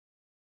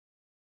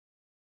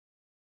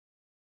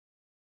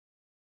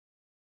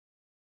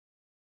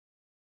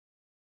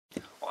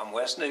I'm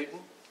Wes Newton,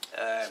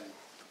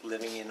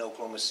 living in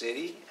Oklahoma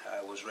City.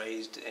 I was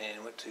raised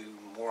and went to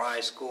Moore High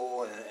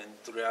School, and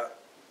throughout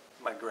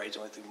my grades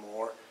I went through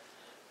Moore.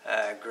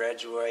 I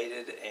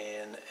graduated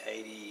in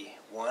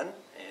 '81,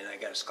 and I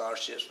got a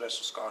scholarship,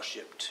 special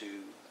scholarship to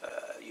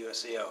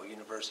USCO,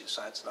 University of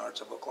Science and Arts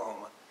of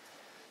Oklahoma.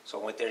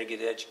 So I went there to get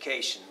an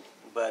education.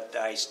 But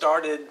I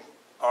started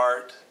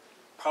art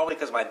probably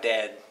because my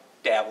dad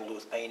dabbled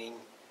with painting,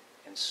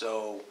 and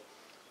so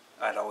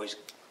I'd always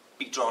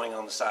be drawing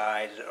on the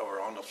side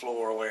or on the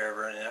floor or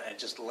wherever, and I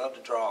just loved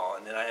to draw.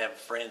 And then I have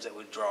friends that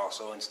would draw,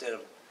 so instead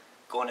of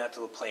going out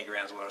to the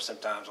playgrounds, or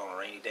sometimes on a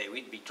rainy day,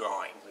 we'd be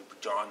drawing. We'd be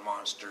drawing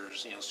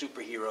monsters,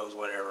 superheroes,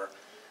 whatever.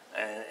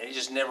 And it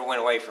just never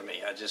went away from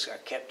me. I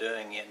kept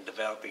doing it and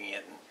developing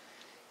it,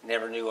 and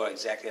never knew what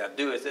exactly I'd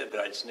do with it,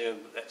 but I just knew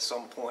at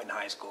some point in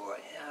high school,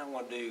 I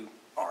want to do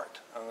art.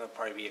 I'm going to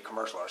probably be a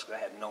commercial artist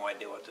because I had no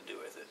idea what to do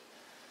with it.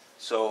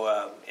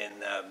 So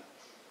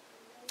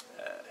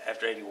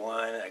after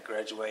 '81, I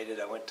graduated.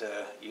 I went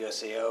to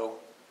USCO.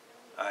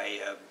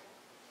 I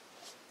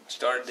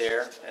started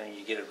there, and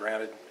you get a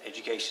rounded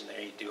education there.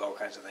 You do all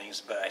kinds of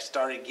things. But I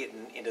started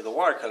getting into the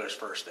watercolors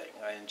first thing.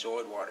 I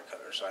enjoyed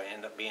watercolors. So I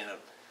ended up being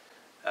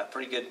a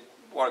pretty good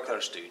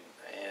watercolor student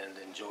and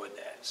enjoyed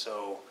that.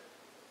 So,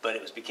 but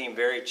it became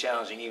very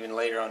challenging. Even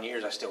later on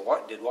years, I still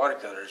did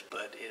watercolors,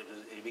 but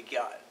it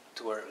got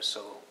to where it was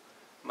so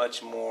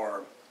much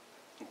more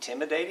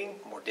intimidating,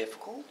 more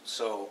difficult.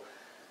 So,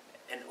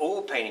 and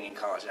oil painting in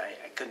college,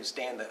 I couldn't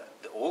stand the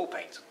oil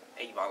paints.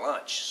 Ate my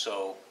lunch.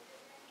 So,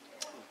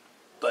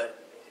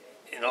 but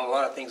a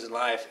lot of things in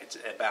life, it's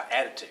about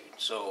attitude.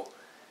 So,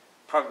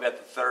 probably about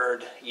the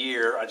third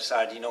year, I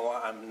decided, you know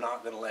what, I'm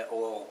not going to let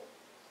oil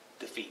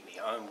defeat me.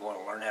 I'm going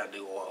to learn how to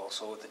do oil.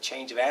 So, with the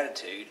change of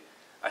attitude,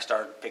 I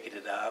started picking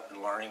it up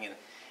and learning,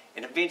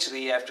 and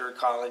eventually, after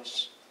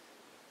college,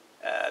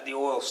 the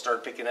oil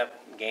started picking up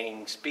and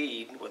gaining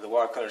speed, where the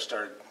watercolor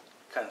started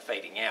kind of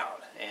fading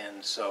out.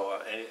 And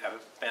so I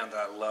found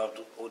that I loved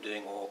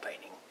doing oil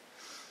painting.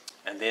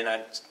 And then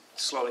I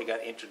slowly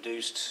got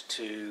introduced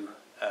to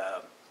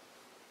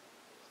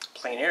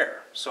plein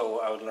air.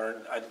 So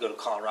I'd go to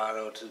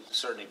Colorado to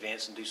certain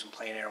events and do some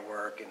plein air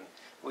work. And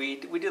we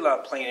did a lot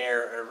of plein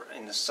air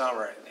in the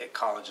summer at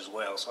college as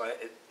well. So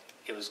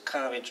it was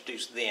kind of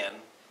introduced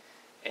then.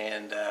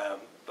 And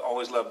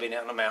always loved being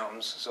out in the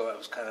mountains. So that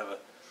was kind of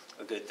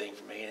a good thing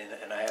for me.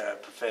 And I had a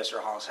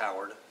professor, Hoss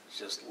Howard.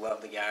 Just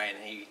loved the guy, and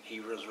he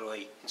was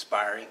really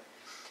inspiring.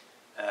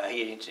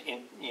 He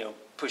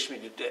pushed me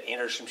to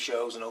enter some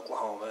shows in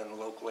Oklahoma and the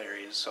local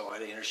areas, so I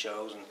had to enter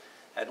shows and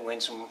had to win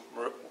some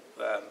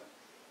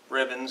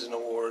ribbons and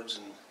awards,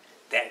 and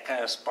that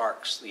kind of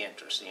sparks the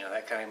interest.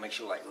 That kind of makes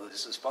you like, oh,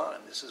 this is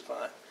fun. This is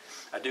fun.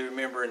 I do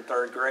remember in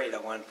third grade I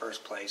won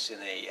first place in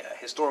a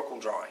historical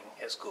drawing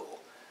at school,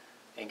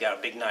 and got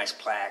a big nice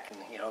plaque, and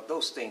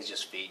those things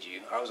just feed you.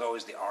 I was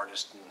always the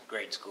artist in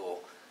grade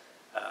school.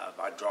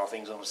 I'd draw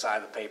things on the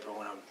side of the paper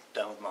when I'm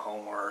done with my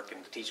homework,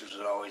 and the teachers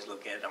would always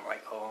look at it, and I'm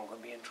like, oh, I'm going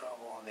to be in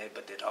trouble on that,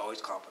 but they'd always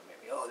compliment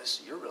me. Oh,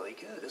 you're really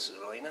good. This is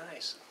really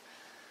nice.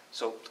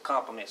 So the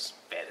compliments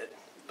fed it.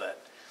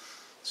 But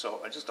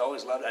so I just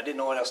always loved it. I didn't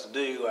know what else to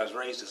do. I was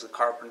raised as a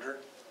carpenter.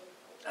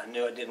 I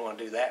knew I didn't want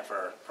to do that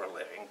for a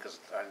living because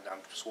I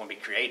just want to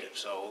be creative.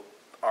 So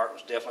art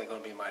was definitely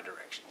going to be my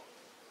direction.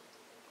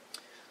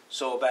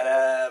 So about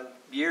a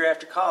year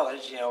after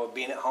college,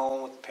 being at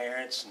home with the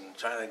parents and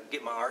trying to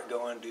get my art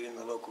going, doing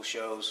the local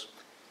shows,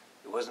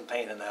 it wasn't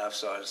paying enough,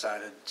 so I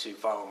decided to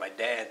follow my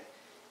dad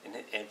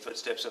in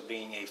footsteps of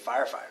being a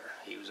firefighter.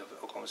 He was an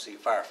Oklahoma City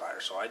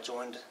firefighter, so I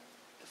joined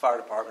the fire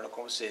department in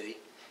Oklahoma City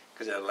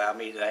because it allowed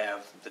me to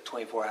have the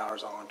 24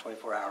 hours on,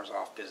 24 hours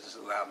off business.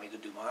 It allowed me to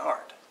do my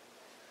art.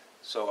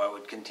 So I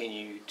would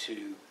continue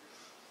to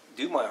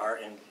do my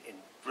art, and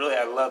really,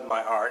 I love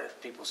my art. If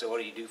people say, what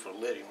do you do for a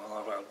living? Well,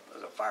 I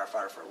was a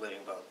firefighter for a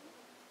living, but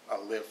I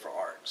live for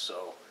art.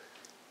 So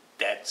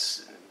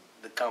that's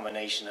the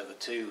combination of the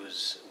two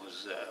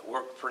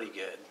worked pretty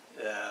good.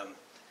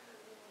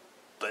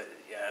 But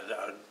yeah,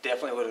 I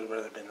definitely would have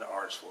rather been an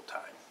artist full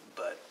time.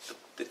 But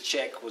the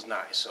check was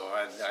nice, so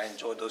I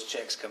enjoyed those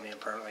checks coming in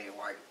permanently, and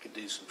I could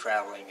do some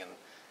traveling and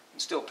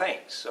still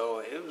paint. So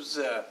it was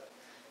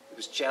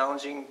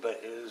challenging,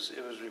 but it was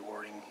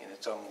rewarding in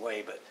its own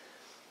way. But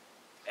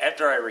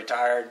after I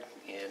retired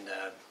in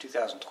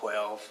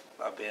 2012,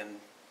 I've been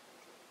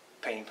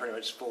painting pretty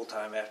much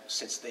full-time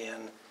since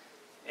then,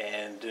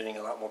 and doing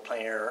a lot more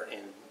plein air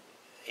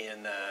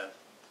in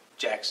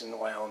Jackson,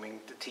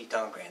 Wyoming. The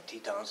Grand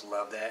Tetons,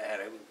 love that. I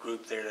had a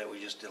group there that we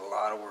just did a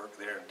lot of work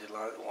there and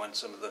won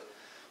some of the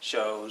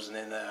shows. And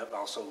then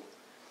also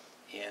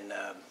in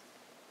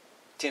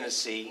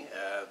Tennessee,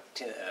 I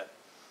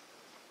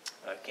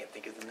can't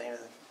think of the name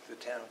of the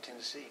town of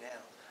Tennessee now,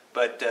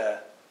 but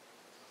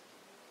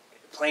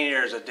plein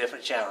air is a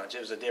different challenge.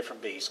 It was a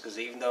different beast because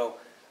even though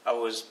I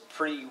was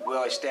pretty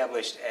well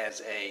established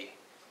as a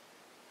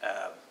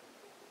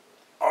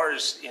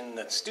artist in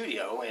the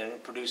studio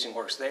and producing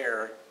works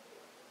there,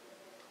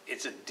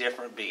 it's a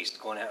different beast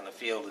going out in the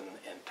field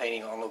and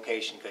painting on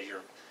location because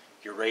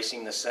you're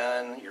racing the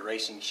sun, you're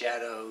racing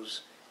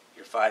shadows,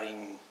 you're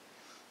fighting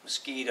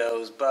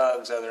mosquitoes,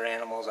 bugs, other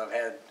animals. I've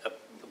had a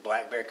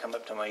black bear come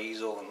up to my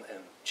easel and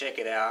check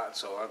it out.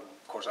 So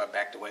of course I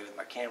backed away with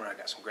my camera. I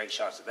got some great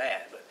shots of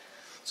that. But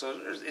so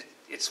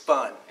it's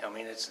fun. I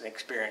mean, it's an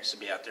experience to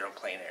be out there on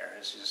plein air.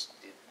 It's just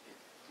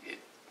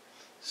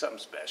something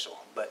special.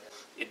 But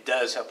it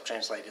does help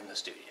translate in the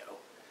studio.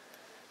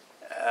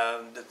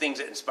 The things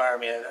that inspire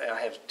me, I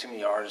have too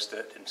many artists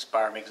that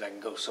inspire me because I can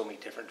go so many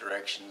different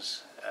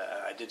directions.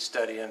 I did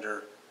study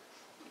under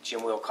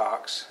Jim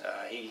Wilcox.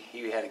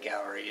 He had a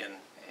gallery in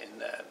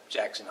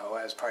Jackson Hole.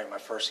 That was probably my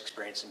first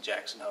experience in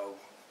Jackson Hole,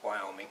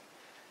 Wyoming,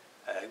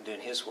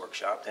 doing his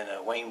workshop. Then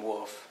Wayne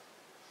Wolf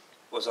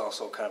was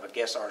also kind of a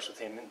guest artist with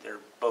him. They're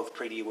both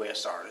pretty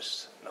West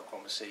artists in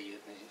Oklahoma City.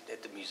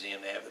 At the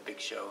museum, they have the big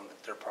show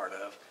that they're part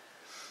of.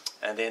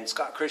 And then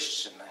Scott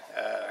Christensen,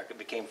 I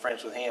became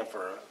friends with him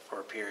for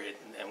a period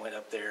and went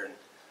up there and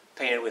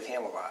painted with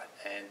him a lot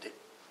and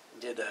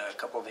did a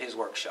couple of his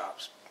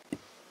workshops.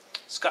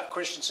 Scott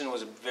Christensen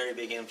was a very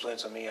big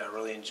influence on me. I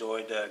really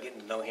enjoyed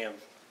getting to know him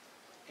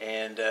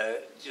and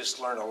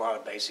just learned a lot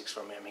of basics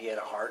from him. He had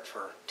a heart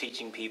for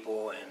teaching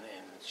people and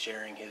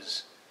sharing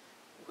his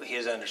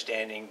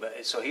understanding.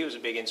 But so he was a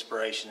big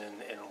inspiration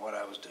in what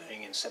I was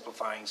doing and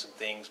simplifying some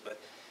things. But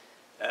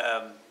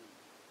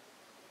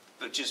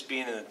just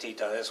being in the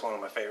Teton, that's one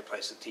of my favorite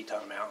places, the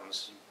Teton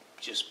Mountains,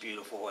 just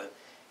beautiful.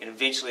 And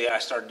eventually I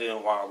started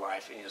doing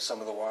wildlife. You know, some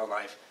of the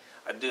wildlife,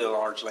 I'd do a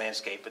large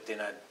landscape, but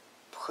then I'd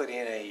put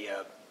in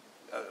a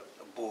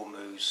bull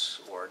moose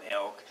or an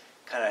elk,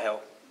 kind of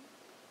help,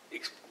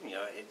 you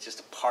know, it's just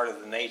a part of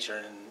the nature,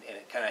 and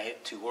it kind of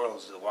hit two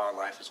worlds, the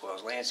wildlife as well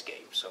as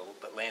landscape. So,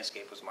 but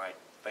landscape was my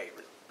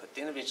favorite. But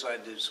then eventually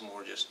I'd do some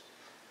more just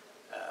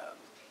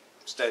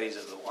studies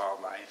of the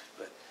wildlife.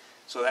 But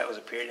so that was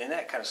a period, and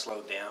that kind of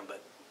slowed down.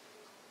 But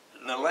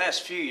in the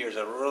last few years,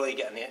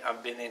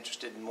 I've been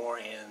interested more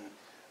in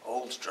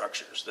old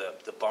structures,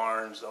 the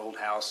barns, the old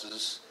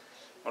houses.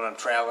 When I'm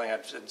traveling,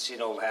 I'd see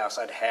an old house,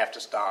 I'd have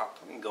to stop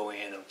and go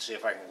in and see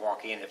if I can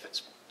walk in if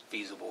it's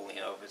feasible, you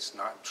know, if it's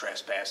not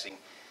trespassing.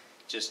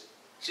 Just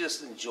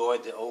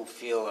enjoyed the old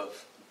feel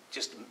of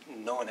just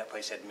knowing that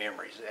place had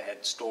memories, it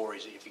had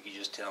stories if you could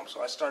just tell them.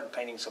 So I started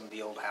painting some of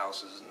the old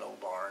houses and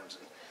old barns,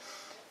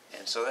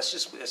 and so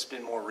it's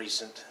been more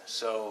recent.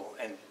 So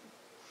and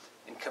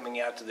coming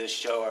out to this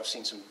show, I've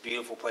seen some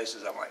beautiful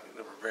places that were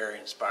very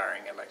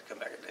inspiring. I'd like to come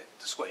back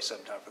this way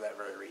sometime for that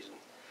very reason.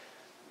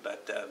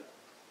 But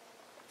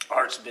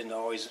art's been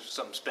always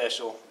something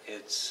special.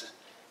 It's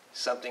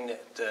something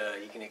that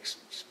you can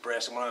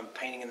express. And when I'm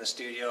painting in the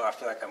studio, I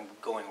feel like I'm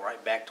going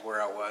right back to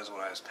where I was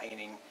when I was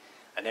painting.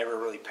 I never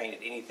really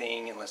painted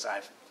anything unless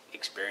I've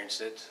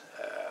experienced it.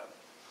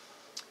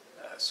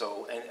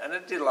 And I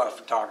did a lot of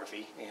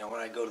photography. You know,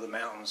 when I go to the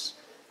mountains,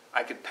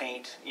 I could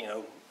paint, you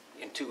know,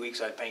 in 2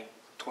 weeks I'd paint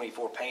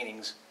 24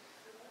 paintings.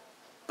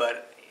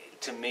 But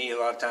to me, a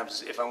lot of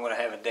times, if I'm going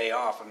to have a day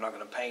off, I'm not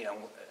going to paint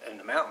in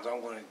the mountains.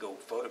 I'm going to go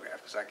photograph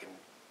because I can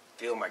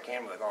fill my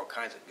camera with all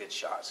kinds of good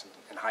shots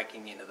and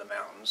hiking into the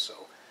mountains.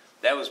 So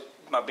that was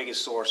my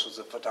biggest source, was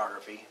the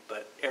photography.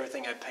 But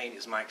everything I paint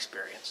is my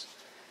experience,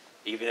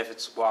 even if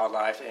it's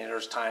wildlife. And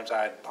there's times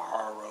I'd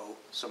borrow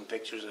some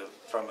pictures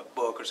from a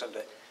book or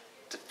something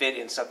to fit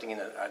in something.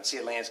 I'd see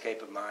a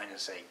landscape of mine and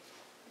say,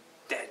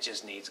 that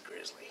just needs a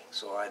grizzly.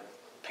 So I'd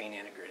paint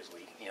in a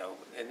grizzly, you know,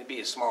 and it'd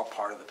be a small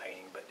part of the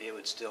painting, but it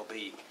would still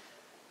be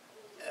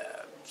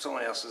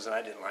someone else's, and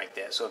I didn't like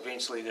that. So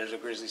eventually there's a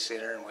grizzly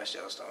center in West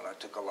Yellowstone. I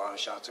took a lot of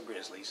shots of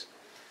grizzlies.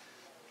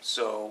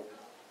 So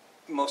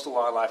most of the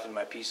wildlife in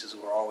my pieces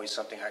were always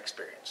something I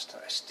experienced.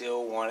 I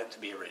still want it to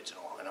be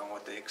original, and I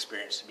want the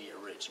experience to be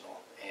original,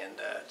 and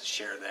to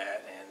share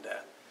that. And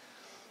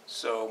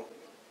so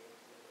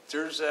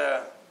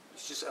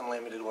it's just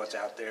unlimited what's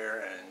out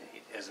there, and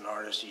as an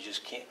artist, you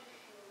just can't,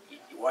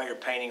 while you're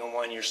painting on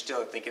one, you're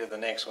still thinking of the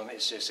next one.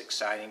 It's just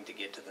exciting to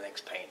get to the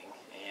next painting,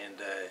 and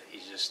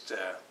it's just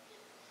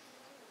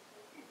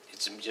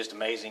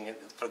amazing.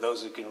 For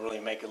those who can really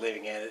make a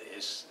living at it,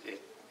 it's a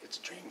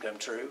dream come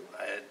true.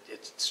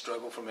 It's a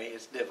struggle for me.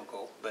 It's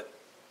difficult, but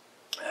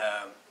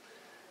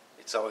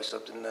it's always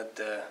something that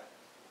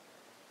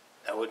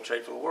I wouldn't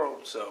trade for the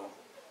world.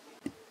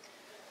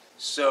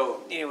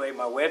 So anyway,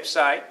 my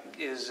website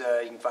is,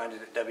 you can find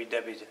it at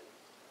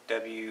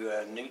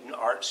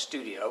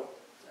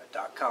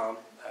www.newtonartstudio.com.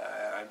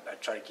 I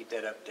try to keep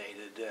that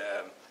updated,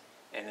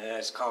 and it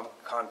has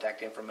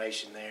contact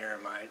information there.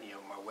 My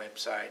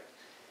website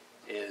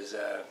is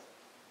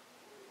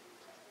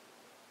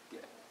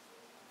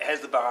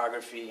has the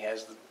biography,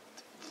 has the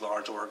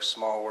large works,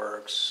 small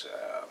works.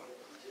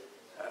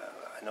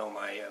 I know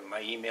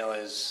my email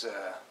is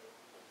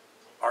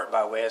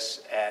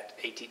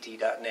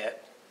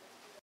artbywes@att.net.